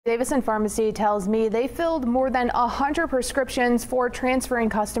Davison Pharmacy tells me they filled more than 100 prescriptions for transferring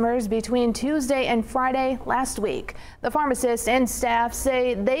customers between Tuesday and Friday last week. The pharmacists and staff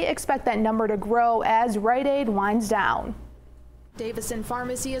say they expect that number to grow as Rite Aid winds down. Davison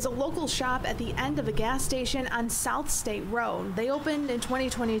Pharmacy is a local shop at the end of a gas station on South State Road. They opened in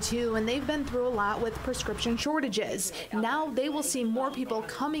 2022 and they've been through a lot with prescription shortages. Now they will see more people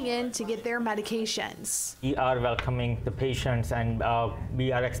coming in to get their medications. We are welcoming the patients and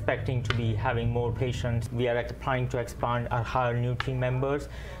we are expecting to be having more patients. We are planning to expand or hire new team members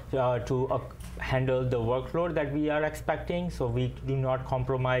to handle the workload that we are expecting, so we do not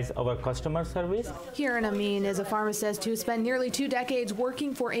compromise our customer service. Kieran Amin is a pharmacist who spent nearly 2 decades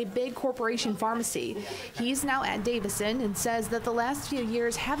working for a big corporation pharmacy. He's now at Davison and says that the last few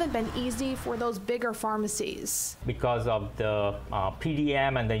years haven't been easy for those bigger pharmacies. Because of the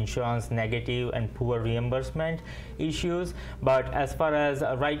PDM and the insurance negative and poor reimbursement issues, but as far as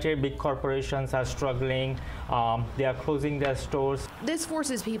Rite Aid, big corporations are struggling. They are closing their stores. This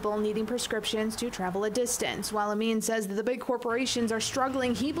forces people needing prescriptions to travel a distance. While Amin says that the big corporations are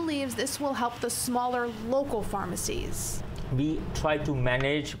struggling, he believes this will help the smaller local pharmacies. We try to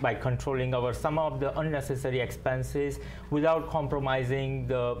manage by controlling some of the unnecessary expenses without compromising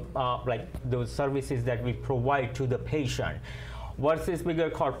those services that we provide to the patient. Versus bigger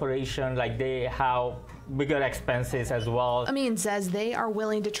corporations, they have bigger expenses as well. Amin says they are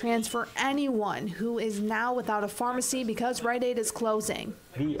willing to transfer anyone who is now without a pharmacy because Rite Aid is closing.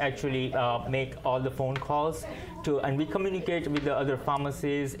 We actually make all the phone calls and we communicate with the other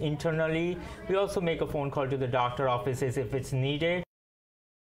pharmacies internally. We also make a phone call to the doctor offices if it's needed.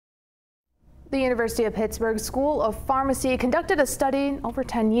 The University of Pittsburgh School of Pharmacy conducted a study over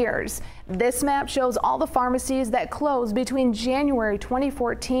 10 years. This map shows all the pharmacies that closed between January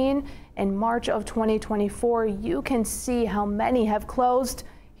 2014 and March of 2024. You can see how many have closed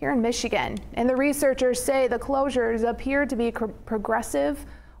here in Michigan. And the researchers say the closures appear to be progressive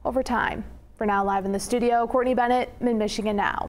over time. For now, live in the studio, Courtney Bennett, Mid-Michigan Now.